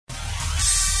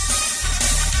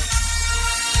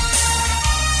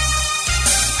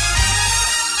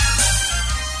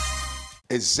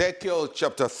Ezekiel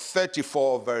chapter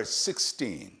 34, verse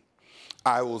 16.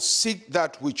 I will seek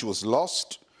that which was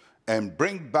lost and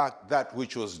bring back that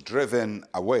which was driven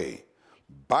away.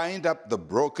 Bind up the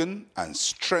broken and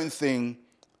strengthen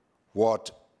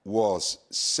what was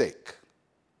sick.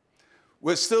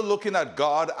 We're still looking at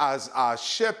God as our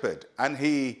shepherd, and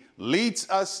he leads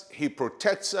us, he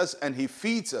protects us, and he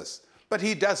feeds us. But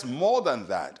he does more than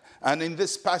that. And in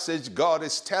this passage, God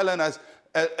is telling us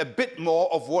a bit more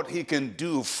of what he can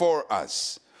do for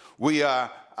us. We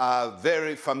are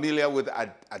very familiar with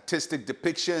artistic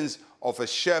depictions of a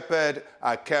shepherd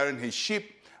carrying his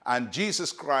sheep. And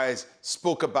Jesus Christ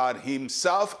spoke about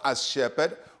himself as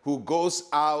shepherd who goes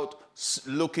out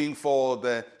looking for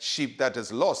the sheep that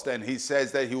is lost. And he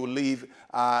says that he will leave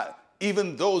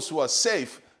even those who are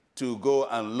safe to go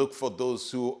and look for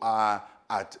those who are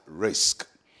at risk.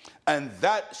 And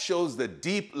that shows the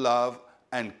deep love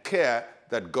and care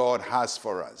that God has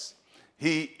for us.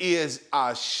 He is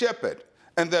our shepherd.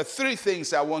 And there are three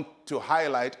things I want to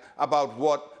highlight about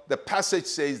what the passage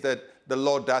says that the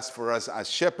Lord does for us as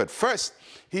shepherd. First,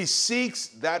 he seeks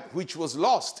that which was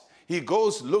lost. He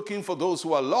goes looking for those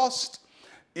who are lost.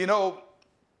 You know,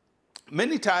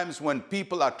 many times when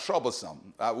people are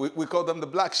troublesome, we call them the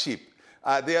black sheep.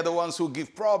 They are the ones who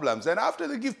give problems. And after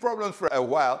they give problems for a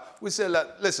while, we say,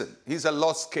 listen, he's a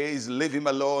lost case, leave him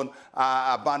alone,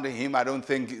 abandon him. I don't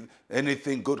think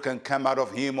anything good can come out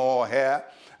of him or her.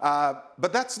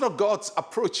 But that's not God's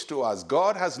approach to us.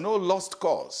 God has no lost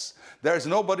cause. There's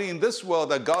nobody in this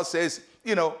world that God says,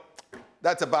 you know,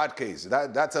 that's a bad case.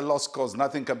 That's a lost cause.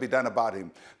 Nothing can be done about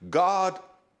him. God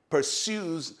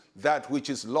pursues that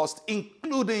which is lost,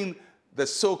 including the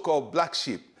so-called black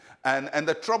sheep and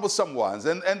the troublesome ones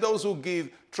and those who give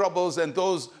troubles and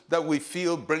those that we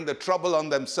feel bring the trouble on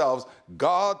themselves.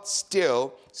 God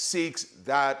still seeks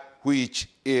that which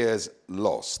is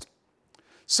lost.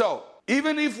 So,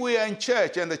 even if we are in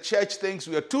church and the church thinks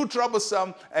we are too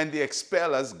troublesome and they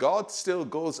expel us, God still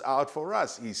goes out for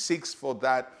us. He seeks for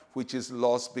that which is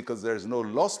lost because there's no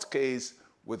lost case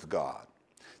with God.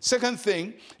 Second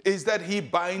thing is that he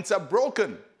binds up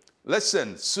broken.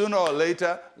 Listen, sooner or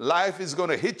later, life is going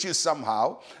to hit you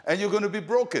somehow and you're going to be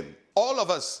broken. All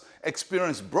of us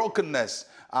experience brokenness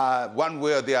one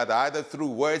way or the other, either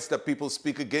through words that people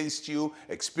speak against you,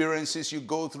 experiences you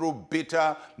go through,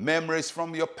 bitter memories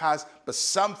from your past, but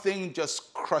something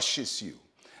just crushes you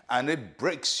and it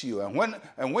breaks you.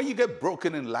 And when you get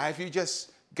broken in life, you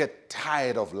just get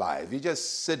tired of life. You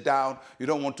just sit down. You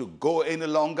don't want to go any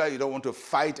longer. You don't want to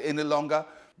fight any longer.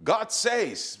 God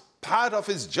says part of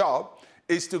his job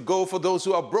is to go for those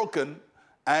who are broken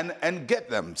and get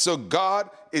them. So God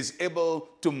is able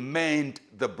to mend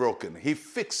the broken. He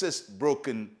fixes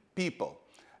broken people.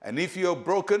 And if you're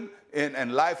broken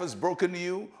and life has broken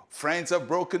you, friends have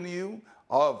broken you,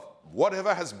 or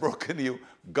whatever has broken you,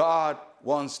 God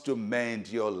wants to mend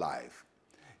your life.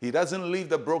 He doesn't leave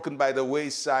the broken by the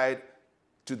wayside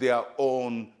to their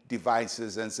own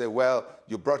devices and say, well,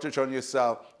 you brought it on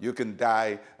yourself, you can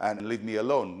die and leave me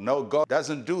alone. No, God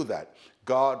doesn't do that.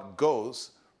 God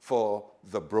goes for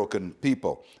the broken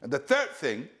people. And the third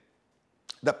thing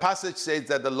the passage says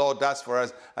that the Lord does for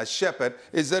us as shepherd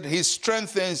is that he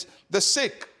strengthens the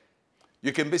sick.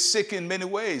 You can be sick in many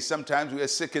ways. Sometimes we are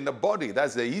sick in the body.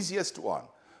 That's the easiest one.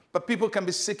 But people can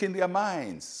be sick in their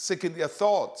minds, sick in their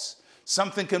thoughts.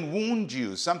 Something can wound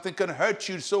you. Something can hurt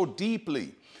you so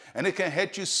deeply. And it can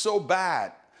hurt you so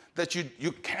bad that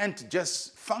you can't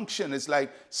just function. It's like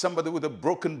somebody with a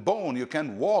broken bone. You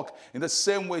can't walk. In the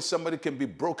same way, somebody can be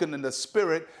broken in the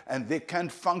spirit and they can't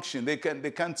function. They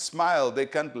can't smile. They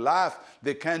can't laugh.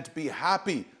 They can't be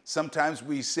happy. Sometimes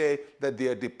we say that they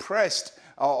are depressed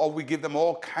or we give them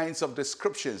all kinds of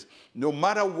descriptions. No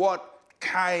matter what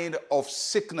kind of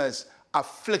sickness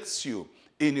afflicts you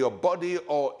in your body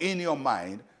or in your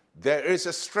mind, there is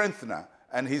a strengthener.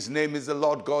 And his name is the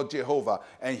Lord God Jehovah.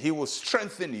 And he will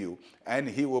strengthen you and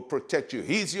he will protect you.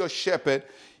 He's your shepherd.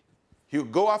 He'll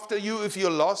go after you if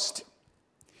you're lost.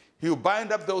 He'll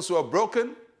bind up those who are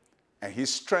broken. And he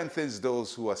strengthens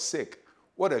those who are sick.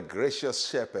 What a gracious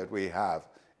shepherd we have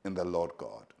in the Lord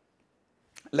God.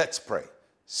 Let's pray.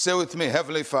 Say with me,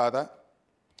 Heavenly Father,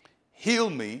 heal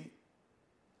me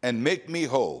and make me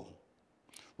whole.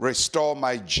 Restore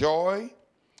my joy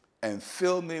and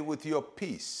fill me with your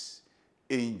peace.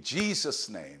 In Jesus'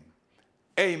 name,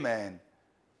 amen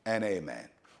and amen.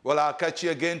 Well, I'll catch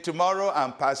you again tomorrow.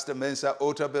 I'm Pastor Mensa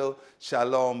Otabil.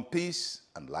 Shalom, peace,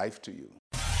 and life to you.